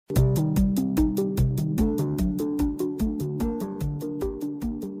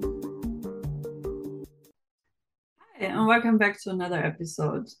and welcome back to another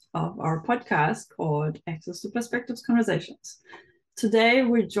episode of our podcast called Access to Perspectives Conversations. Today,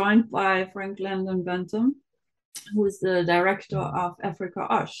 we're joined by Frank Landon Bentum, who is the director of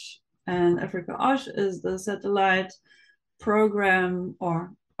AfricaOSH. And AfricaOSH is the satellite program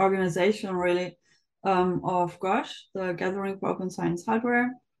or organization, really, of GOSH, the Gathering for Open Science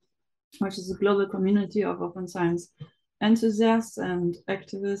Hardware, which is a global community of open science enthusiasts and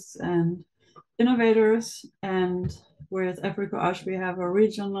activists and innovators. And with AfricaOSH, we have a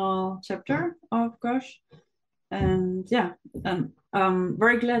regional chapter of GOSH. And yeah, I'm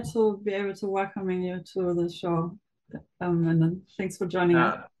very glad to be able to welcoming you to the show. And then thanks for joining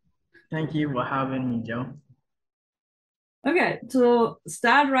us. Thank you for having me, Joe. Okay, to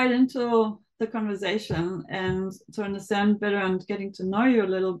start right into the conversation and to understand better and getting to know you a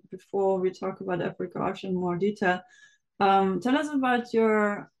little before we talk about AfricaOSH in more detail, tell us about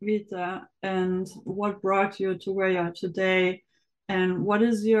your vita and what brought you to where you are today, and what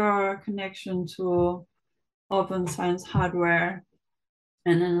is your connection to open science hardware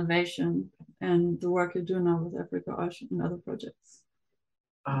and innovation and the work you do now with AfricaOSH and other projects?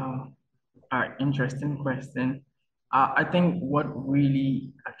 Interesting question. I think what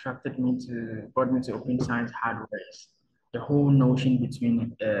really brought me to open science hardware is the whole notion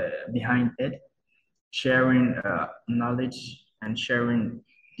behind it, sharing knowledge and sharing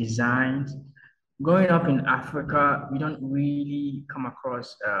designs. Growing up in Africa, we don't really come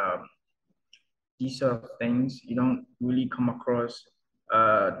across these sort of things. You don't really come across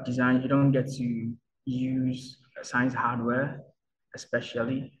design. You don't get to use science hardware,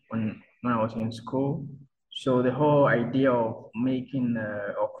 especially when I was in school. So the whole idea of making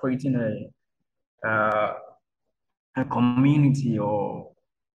or creating a community or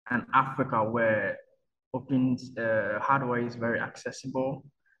an Africa where open hardware is very accessible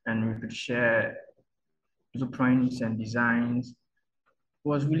and we could share blueprints and designs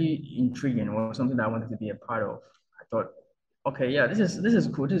was really intriguing. It was something that I wanted to be a part of. I thought, okay, yeah, this is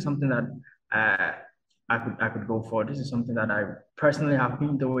cool. This is something that uh, I could go for. This is something that I personally have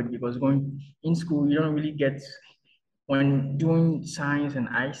been doing because going in school, you don't really get when doing science and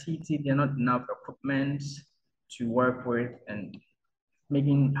ICT, there are not enough equipment to work with, and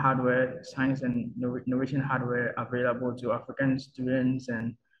making hardware, science and innovation hardware available to African students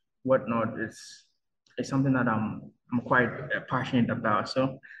and whatnot. It's something that I'm quite passionate about.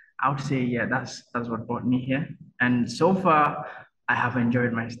 So I would say, yeah, that's what brought me here. And so far, I have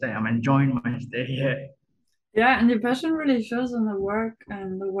enjoyed my stay. I'm enjoying my stay here. Yeah, and your passion really shows in the work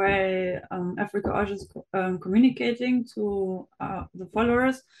and the way AfricaOSH is communicating to the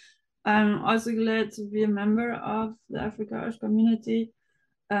followers. I'm also glad to be a member of the AfricaOSH community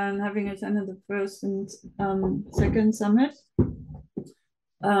and having attended the first and second summit.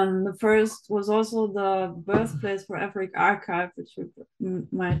 The first was also the birthplace for AfricaORCID, which we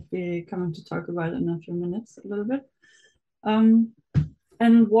might be coming to talk about in a few minutes a little bit. And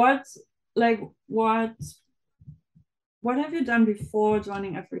what have you done before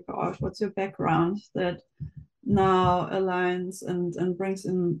joining AfricaOSH? What's your background that now aligns and brings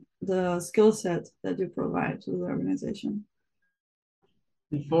in the skill set that you provide to the organization?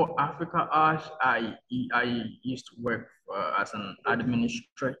 Before AfricaOSH, I used to work as an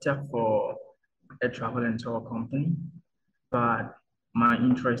administrator for a travel and tour company, but my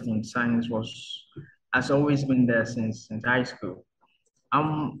interest in science has always been there since high school.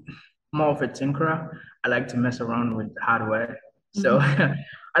 I'm more of a tinkerer. I like to mess around with hardware. So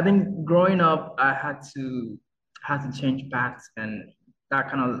I think growing up, I had to change paths, and that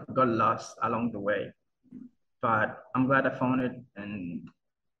kind of got lost along the way. But I'm glad I found it, and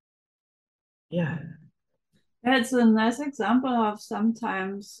yeah. Yeah, it's a nice example of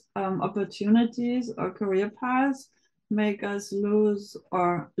sometimes opportunities or career paths make us lose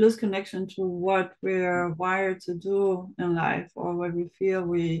connection to what we're wired to do in life or what we feel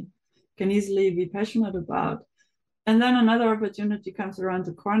we can easily be passionate about. And then another opportunity comes around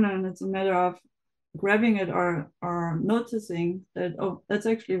the corner, and it's a matter of grabbing it or noticing that, oh, that's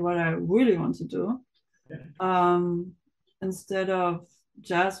actually what I really want to do. Instead of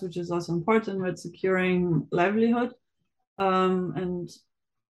just, which is also important, with securing livelihood. And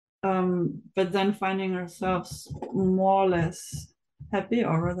but then finding ourselves more or less happy,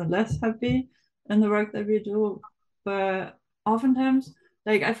 or rather less happy in the work that we do. But oftentimes,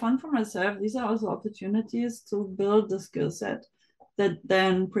 like I found for myself, these are also opportunities to build the skill set that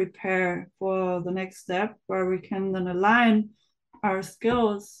then prepare for the next step, where we can then align our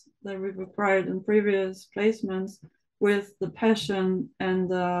skills that we've acquired in previous placements with the passion and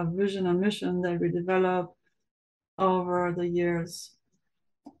the vision and mission that we develop over the years.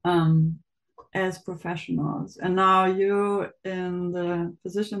 as professionals. And now you're in the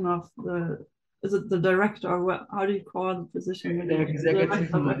position of is it the director, or what, how do you call the position? The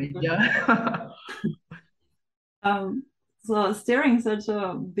executive manager. So steering such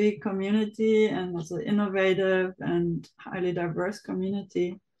a big community and also innovative and highly diverse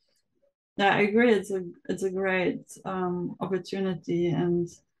community. Yeah, I agree. It's a great opportunity, and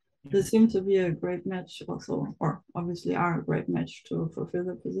they seem to be a great match also, or obviously are a great match to fulfill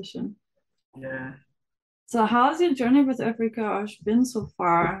the position. Yeah. So how's your journey with AfricaOSH been so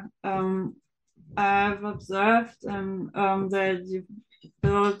far? I've observed that you've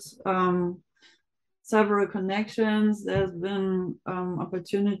built several connections. There's been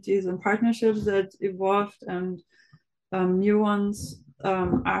opportunities and partnerships that evolved, and new ones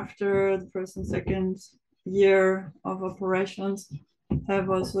after the first and second year of operations have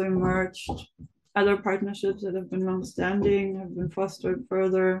also emerged. Other partnerships that have been long-standing have been fostered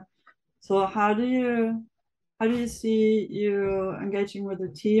further. So how do you see you engaging with the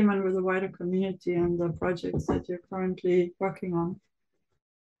team and with the wider community and the projects that you're currently working on?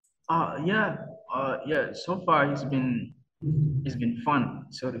 Yeah. So far it's been fun,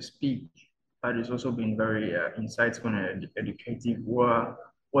 so to speak, but it's also been very insightful and educative.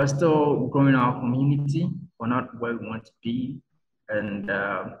 We're still growing our community. We're not where we want to be, and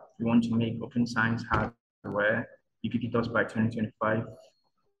we want to make open science hardware ubiquitous by 2025.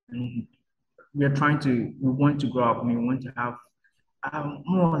 And we want to grow up. We want to have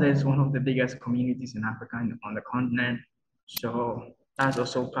more or less one of the biggest communities in Africa on the continent. So that's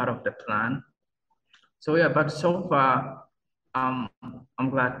also part of the plan. So yeah, but so far, I'm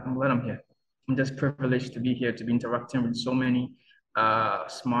glad I'm here. I'm just privileged to be here, to be interacting with so many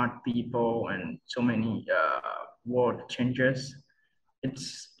smart people and so many world changers.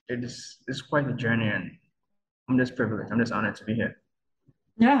 It's quite a journey, and I'm just privileged. I'm just honored to be here.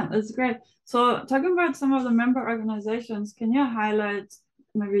 Yeah, that's great. So talking about some of the member organizations, can you highlight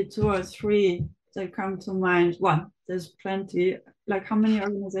maybe two or three that come to mind? One, there's plenty. Like how many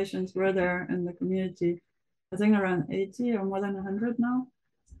organizations were there in the community? I think around 80 or more than 100 now.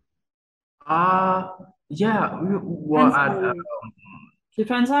 Yeah,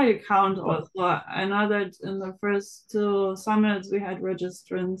 depends how you count also. I know that in the first two summits we had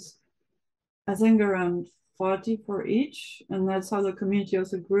registrants, I think around 40 for each, and that's how the community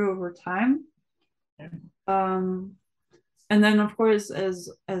also grew over time. Yeah. And then of course, as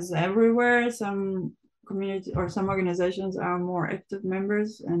everywhere, some community or some organizations are more active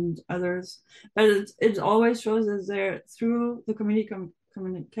members and others, but it always shows that they're through the community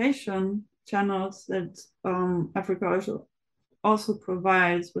communication channels that AfricaOSH also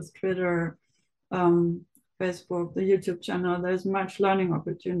provides with Twitter, Facebook, the YouTube channel. There's much learning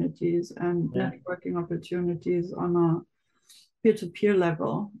opportunities and networking opportunities on a peer-to-peer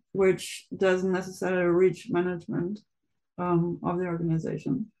level, which doesn't necessarily reach management of the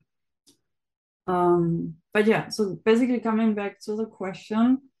organization. But yeah, so basically coming back to the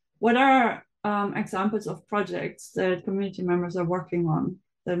question, what are examples of projects that community members are working on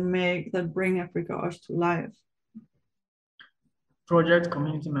that bring AfricaOSH to life? Project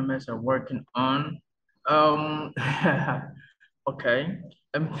community members are working on. Okay.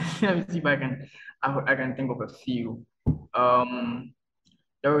 Let me see if I can think of a few.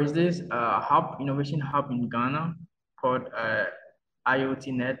 There is this innovation hub in Ghana called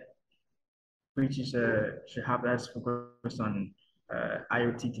IoT Net, which is should have that's focused on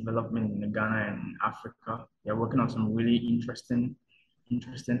IoT development in Ghana and Africa. They're working on some really interesting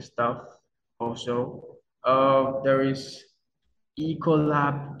stuff. Also, there is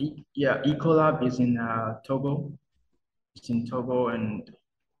Ecolab. Ecolab is in Togo. It's in Togo, and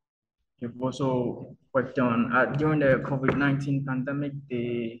they've also worked on during the COVID-19 pandemic.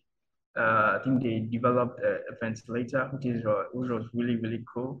 I think they developed a ventilator, which was really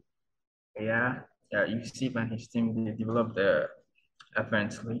cool. Yeah, Steve and his team, they developed the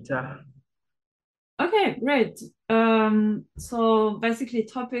ventilator. Okay, great. So basically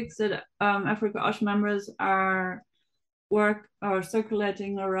topics that AfricaOSH members are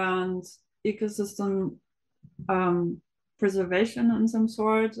circulating around ecosystem preservation in some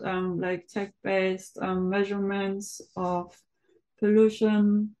sort, like tech-based measurements of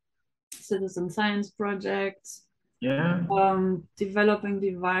pollution, citizen science projects, developing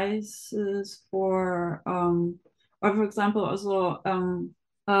devices for example, also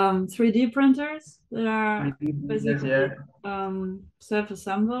 3D printers that are basically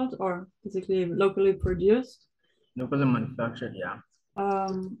self-assembled or basically locally produced. Locally manufactured, yeah.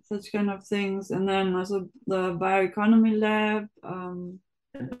 Such kind of things. And then also the bioeconomy lab.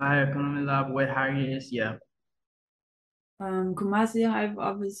 The bioeconomy lab where Harry is, yeah. Kumasi Hive,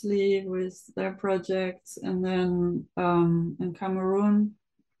 obviously, with their projects, and then in Cameroon,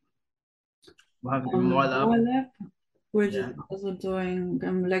 We have the more lab. Lab, which Yeah. is also doing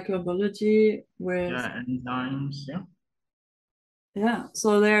molecular biology with Yeah, enzymes. Yeah. yeah.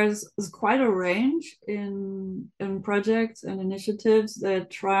 So there's quite a range in projects and initiatives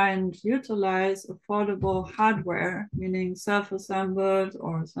that try and utilize affordable hardware, meaning self-assembled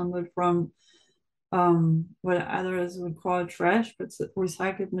or assembled from what others would call trash, but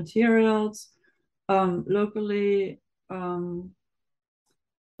recycled materials, locally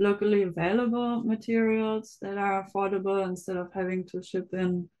locally available materials that are affordable instead of having to ship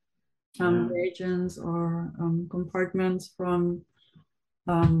in reagents or compartments from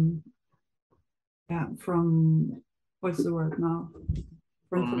from what's the word now?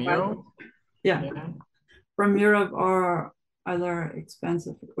 From Europe. Yeah, from Europe or other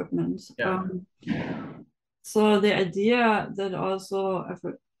expensive equipment. Yeah. So the idea that also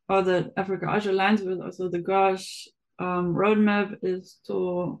that AfricaOSH aligns with also the GOSH roadmap is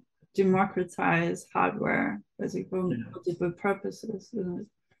to democratize hardware, basically multiple purposes, and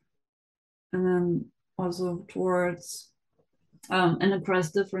then also towards and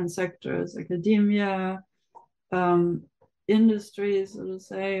across different sectors, academia, industries, so to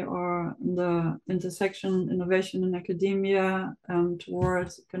say, or the intersection innovation in academia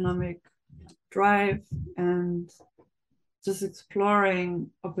towards economic drive and just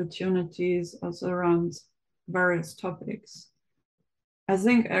exploring opportunities also around various topics. I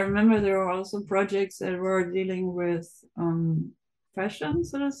think I remember there were also projects that were dealing with fashion,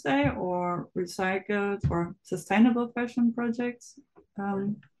 so to say, or recycled or sustainable fashion projects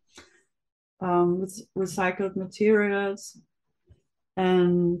with recycled materials,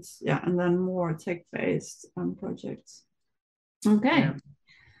 and and then more tech-based projects. Okay,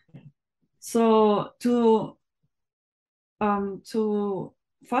 so to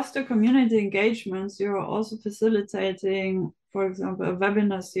foster community engagements, you're also facilitating, for example, a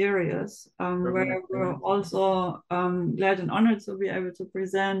webinar series where we're also glad and honored to be able to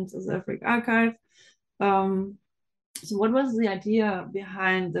present as Africa Archive. So what was the idea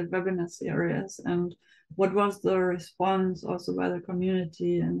behind the webinar series, and what was the response also by the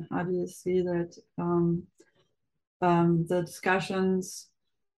community, and how do you see that the discussions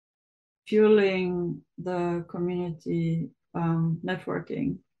fueling the community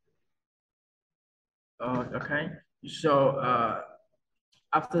networking? Okay. So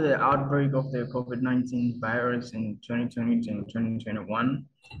after the outbreak of the COVID-19 virus in 2020 and 2021,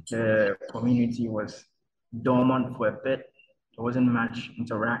 the community was dormant for a bit. There wasn't much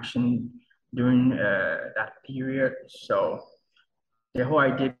interaction during that period. So the whole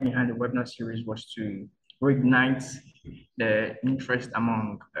idea behind the webinar series was to reignite the interest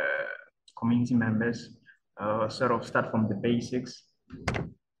among community members, sort of start from the basics,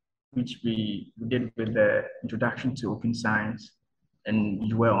 which we did with the introduction to open science, and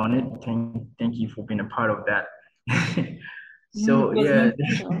you were on it. Thank you for being a part of that. So yeah,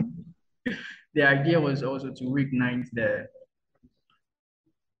 the idea was also to reignite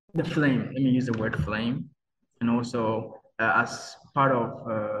the flame. Let me use the word flame, and also as part of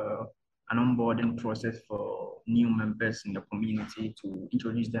an onboarding process for new members in the community to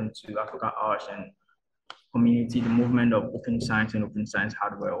introduce them to AfricaOSH and community, the movement of open science and open science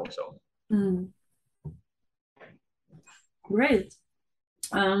hardware also. Great.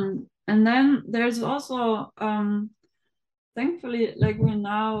 And then there's also, thankfully, like we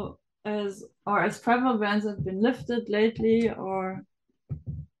now, as travel bans have been lifted lately, or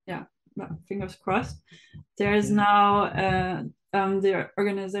fingers crossed, there is now the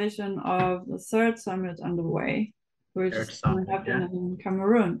organization of the third summit underway, which is going to happen in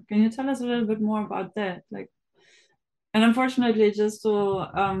Cameroon. Can you tell us a little bit more about that? And unfortunately, just to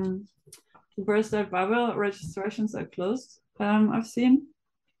burst that bubble, registrations are closed, I've seen.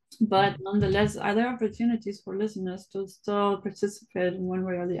 But nonetheless, are there opportunities for listeners to still participate in one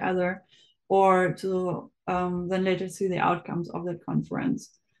way or the other, or to then later see the outcomes of that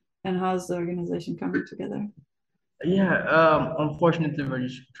conference? And how's the organization coming together? Yeah, unfortunately,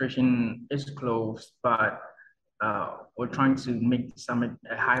 registration is closed, but we're trying to make the summit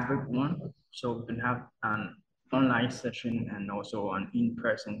a hybrid one, so we can have an online session and also an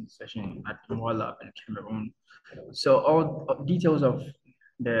in-person session at Lab in Cameroon. So all details of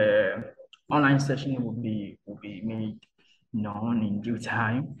the online session will be made known in due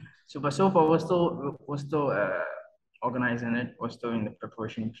time. So, but so far we're still organizing it. We're still in the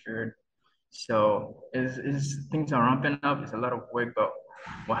preparation period. So is things are ramping up. It's a lot of work, but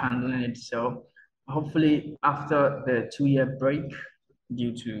we're handling it. So hopefully after the 2-year break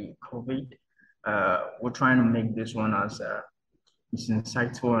due to COVID, we're trying to make this one as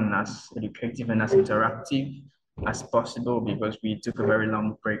insightful and as educative and as interactive as possible, because we took a very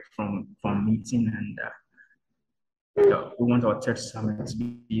long break from meeting, and we want our third summit to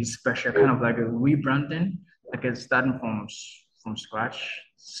be special, kind of like a rebranding, like it's starting from scratch,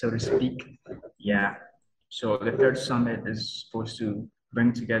 so to speak. Yeah. So the third summit is supposed to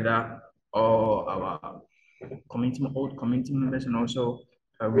bring together all our old community members, and also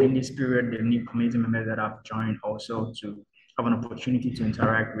within this period, the new community members that have joined also to have an opportunity to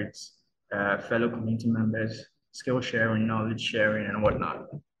interact with fellow community members, skill sharing, knowledge sharing, and whatnot.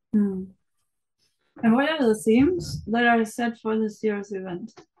 Mm. And what are the themes that are set for this year's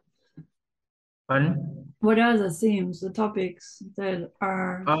event? Pardon? What are the themes, the topics that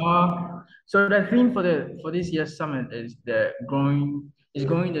are? So the theme for this year's summit is going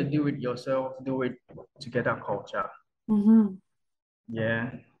to do it yourself, do it together culture. Mm-hmm.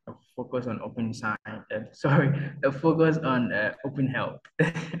 Yeah, a focus on open science. Sorry, a focus on open health.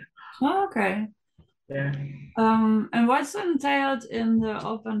 Oh, okay. Yeah. And what's entailed in the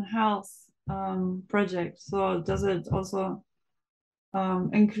open health project? So does it also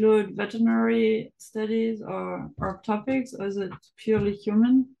include veterinary studies or topics, or is it purely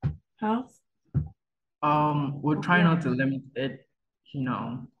human health? We're trying not to limit it,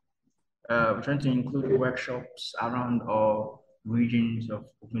 we're trying to include workshops around all regions of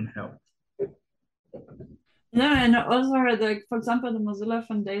open health. Yeah, and also like, for example, the Mozilla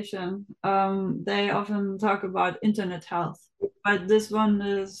Foundation, they often talk about internet health, but this one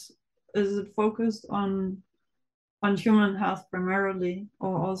is it focused on human health primarily,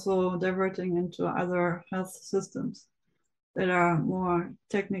 or also diverting into other health systems that are more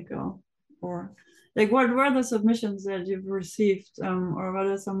technical? Or like, what were the submissions that you've received, or what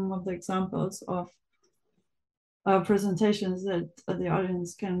are some of the examples of presentations that the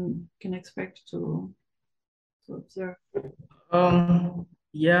audience can expect to observe?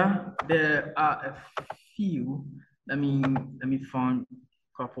 Yeah, there are a few. Let me find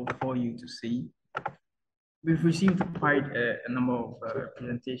a couple for you to see. We've received quite a number of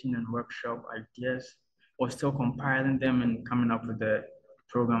presentation and workshop ideas. We're still compiling them and coming up with the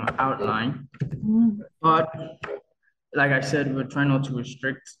program outline. But like I said, we're trying not to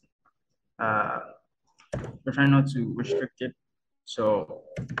restrict. We're trying not to restrict it. So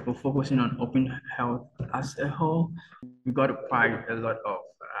we're focusing on open health as a whole. We got quite a lot of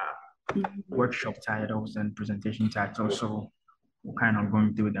workshop titles and presentation titles, so we're kind of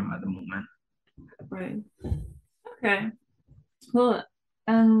going through them at the moment. Right. Okay. Cool.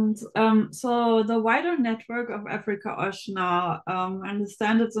 And so the wider network of AfricaOSH now, I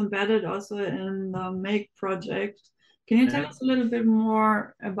understand it's embedded also in the Make project. Can you tell us a little bit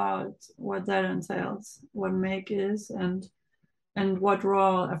more about what that entails, what Make is, and what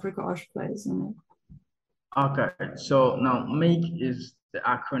role AfricaOSH plays in it? Okay, so now Make is the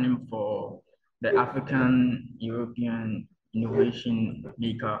acronym for the African European Innovation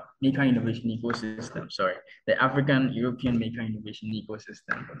Maker Innovation Ecosystem. Sorry, the African European Maker Innovation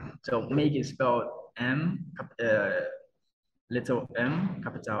Ecosystem. So Make is spelled little m,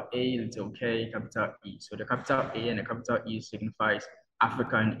 capital A, little K, capital E. So the capital A and the capital E signifies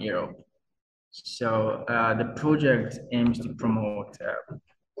Africa and Europe. So the project aims to promote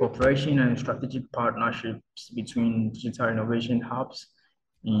cooperation and strategic partnerships between digital innovation hubs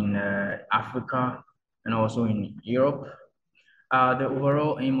in Africa and also in Europe. The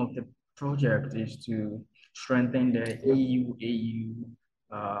overall aim of the project is to strengthen the EU-AU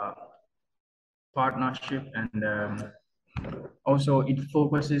partnership, and also it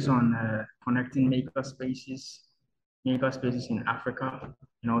focuses on connecting makerspaces in Africa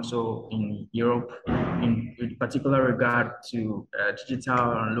and also in Europe, in particular regard to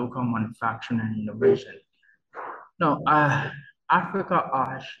digital and local manufacturing and innovation. Now,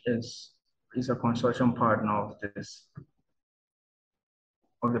 AfricaOSH is a consortium partner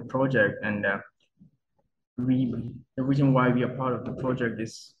of the project, and the reason why we are part of the project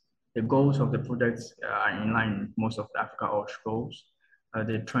is the goals of the project are in line with most of the AfricaOSH goals.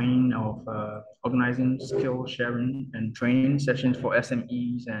 The training of organizing skill sharing and training sessions for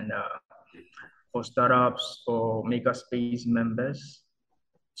SMEs and for startups, for makerspace members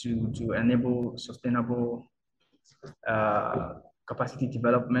to enable sustainable capacity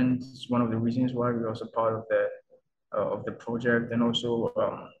development. Is one of the reasons why we're also part of the project, and also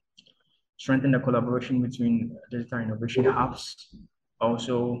strengthen the collaboration between digital innovation hubs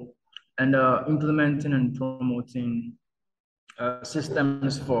also, and implementing and promoting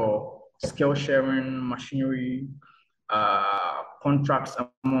systems for skill sharing, machinery, contracts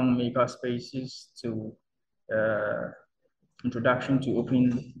among makerspaces, to introduction to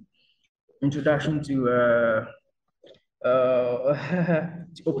open introduction to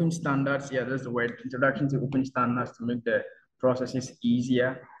to open standards. Yeah, that's the word. Introduction to open standards to make the processes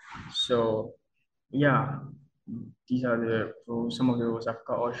easier. So yeah, these are some of the roles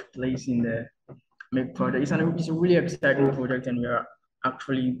AfricaOSH plays in the make project. It's a really exciting project, and we are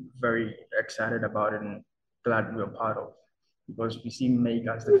actually very excited about it and glad we're part of, because we see make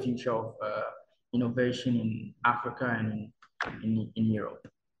as the future of innovation in Africa and in Europe.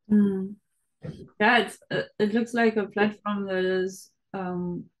 Mm. Yeah, it looks like a platform that is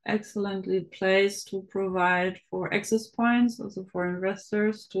excellently placed to provide for access points, also for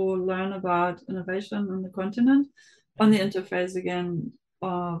investors to learn about innovation on the continent, on the interface again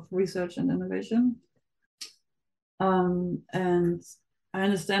of research and innovation. And I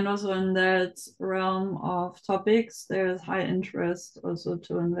understand also in that realm of topics, there's high interest also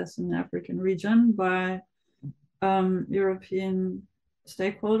to invest in the African region by European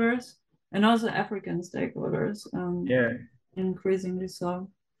stakeholders and also African stakeholders, Yeah. increasingly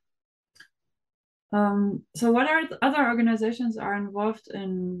so. So what are other organizations are involved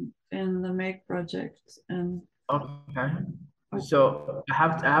in the MAKE project? And Okay. So I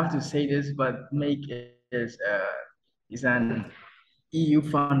have to say this, but MAKE is an EU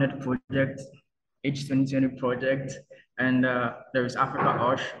funded project, H2020 project, and there is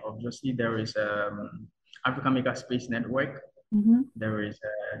AfricaOSH. Obviously, there is Africa Makerspace Network. There is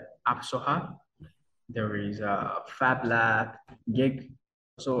APSOHA. There is Fab Lab, GIG,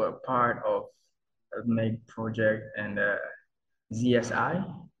 also a part of the MAKE project, and ZSI.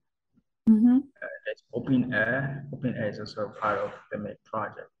 It's Open Air. Open Air is also a part of the MAKE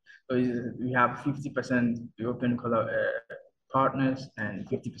project. So we have 50% European partners and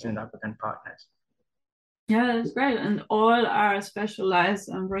 50% African partners. Yeah, that's great. And all are specialized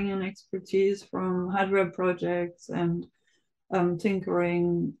and bringing expertise from hardware projects and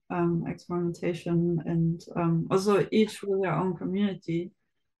tinkering, experimentation, and also each with their own community,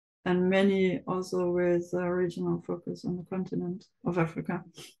 and many also with a regional focus on the continent of Africa.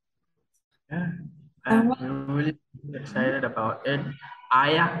 Yeah, I'm really excited about it.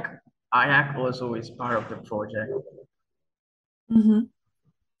 IAC also is part of the project.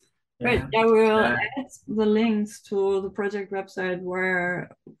 Great. Yeah, we'll add the links to the project website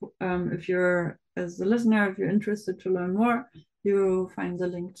where, if you're, as the listener, if you're interested to learn more, you find the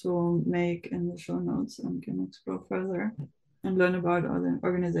link to MAKE in the show notes and can explore further and learn about other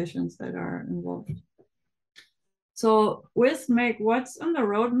organizations that are involved. So with MAKE, what's on the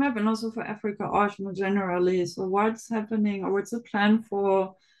roadmap and also for AfricaOSH more generally? So what's happening or what's the plan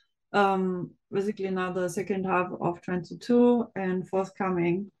for basically now the second half of 22 and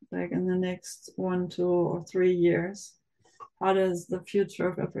forthcoming, like in the next 1, 2, or 3 years? How does the future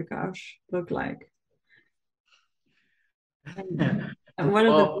of AfricaOSH look like? And what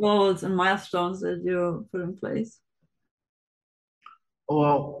are the goals and milestones that you put in place?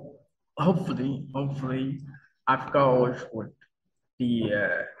 Well, hopefully, AfricaOSH would be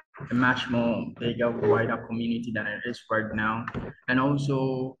a much more bigger, wider community than it is right now, and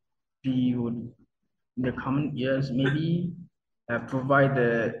also in the coming years maybe provide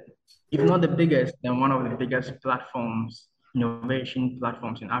if not the biggest, then one of the biggest platforms, innovation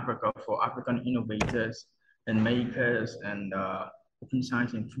platforms in Africa for African innovators and makers and open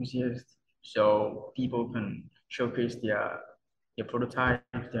science enthusiasts, so people can showcase their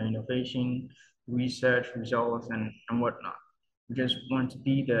prototypes, their innovation, research results, and whatnot. We just want to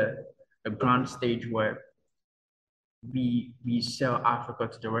be a grand stage where we sell Africa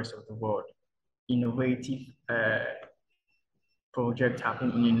to the rest of the world. Innovative projects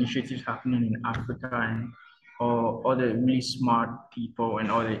happening, initiatives happening in Africa, and all the really smart people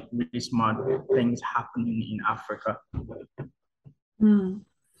and all the really smart things happening in Africa.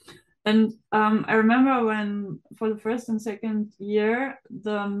 And I remember when for the first and second year,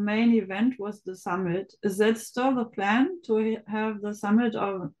 the main event was the summit. Is that still the plan to have the summit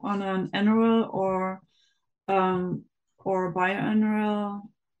on an annual or biannual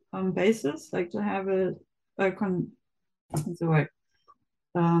basis, like to have it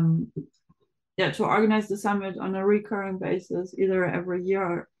to organize the summit on a recurring basis, either every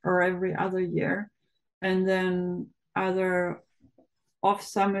year or every other year, and then either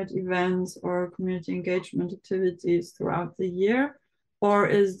off-summit events or community engagement activities throughout the year, or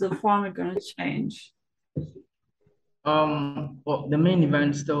is the format going to change? Well, the main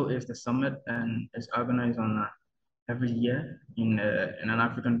event still is the summit, and it's organized on every year in an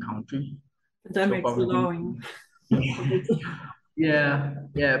African country. Pandemic's allowing. Yeah,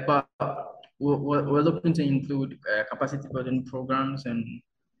 but we're looking to include capacity building programs and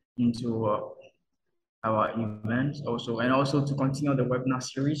into our events also, and also to continue the webinar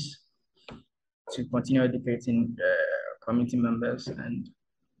series. to continue educating community members and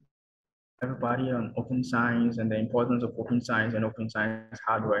everybody on open science and the importance of open science and open science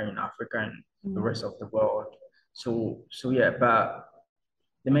hardware in Africa and the rest of the world. So yeah, but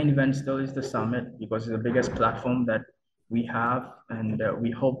the main event still is the summit because it's the biggest platform that we have, and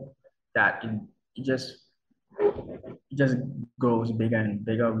we hope that it just grows bigger and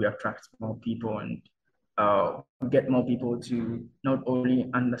bigger. We attract more people and get more people to not only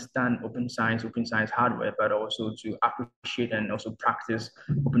understand open science hardware, but also to appreciate and also practice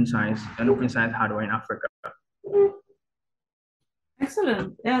open science and open science hardware in Africa.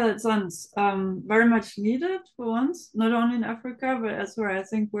 Excellent. Yeah, that sounds very much needed for once, not only in Africa, but elsewhere. I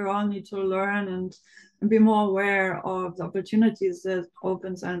think we all need to learn and be more aware of the opportunities that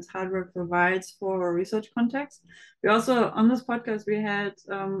open science hardware provides for a research context. We also, on this podcast, we had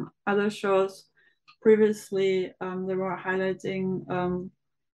other shows previously that were highlighting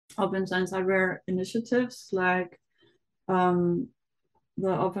open science hardware initiatives like the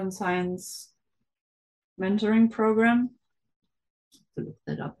Open Science Mentoring Program. To look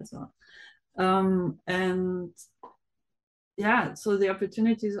that up as well. And yeah, so the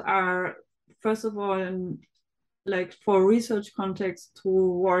opportunities are, first of all, in like for research context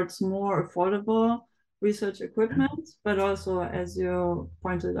towards more affordable research equipment, but also, as you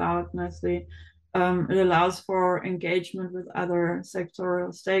pointed out nicely, it allows for engagement with other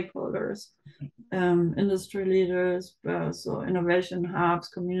sectoral stakeholders, industry leaders, so innovation hubs,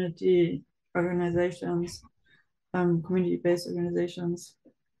 community organizations, community-based organizations.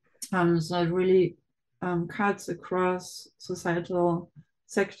 So it really cuts across societal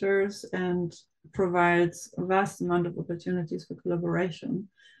sectors and provides a vast amount of opportunities for collaboration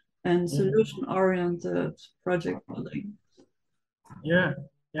and solution-oriented project building. Yeah,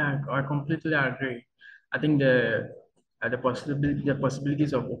 I completely agree. I think the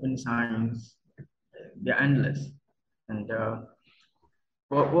possibilities of open science, they're endless, and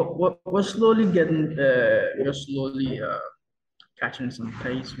we're slowly catching some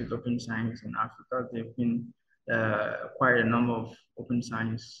pace with open science in Africa. There've been quite a number of open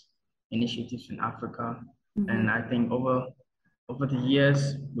science initiatives in Africa, and I think over the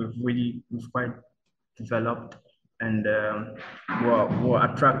years we've quite developed, and we're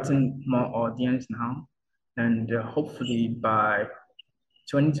attracting more audience now, and hopefully by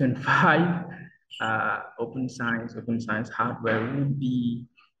 2025, open science hardware would be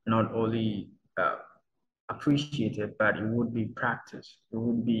not only appreciated, but it would be practiced. It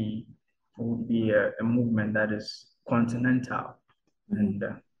would be a movement that is continental, and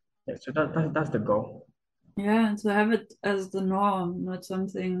yeah, so that's the goal. Yeah, and to have it as the norm, not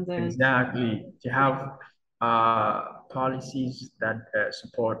something that exactly to have policies that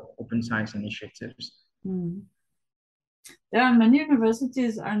support open science initiatives. Yeah, many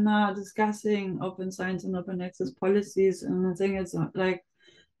universities are now discussing open science and open access policies, and I think it's like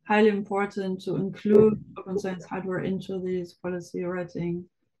highly important to include open science hardware into these policy writing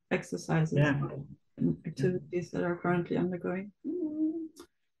exercises and activities that are currently undergoing.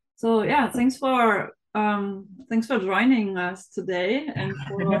 So yeah, thanks for joining us today and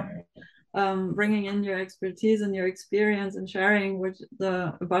for bringing in your expertise and your experience and sharing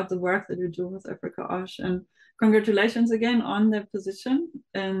about the work that you do with AfricaOSH. And congratulations again on the position,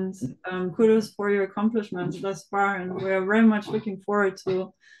 and kudos for your accomplishments thus far. And we're very much looking forward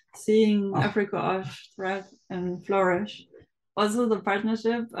to seeing AfricaOSH thrive and flourish. Also the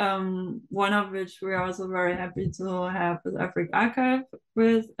partnership, one of which we're also very happy to have with AfricaORCID,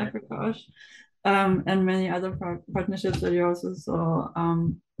 with AfricaOSH, and many other partnerships that you also so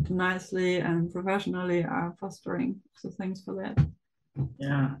nicely and professionally are fostering. So thanks for that.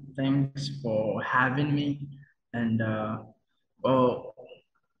 Yeah, thanks for having me. And well,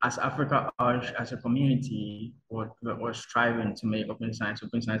 as AfricaOSH, as a community, we're striving to make open science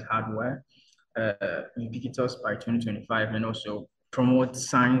hardware ubiquitous by 2025, and also promote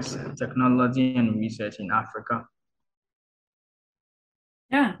science, technology, and research in Africa.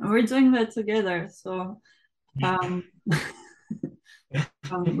 Yeah, we're doing that together. So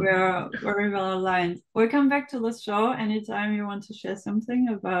we're very well aligned. We'll come back to the show anytime you want to share something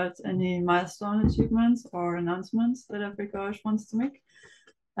about any milestone achievements or announcements that AfricaOSH wants to make.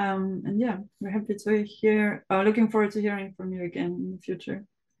 And yeah, we're happy to hear, looking forward to hearing from you again in the future.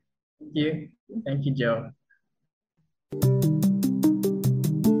 Thank you, Joe.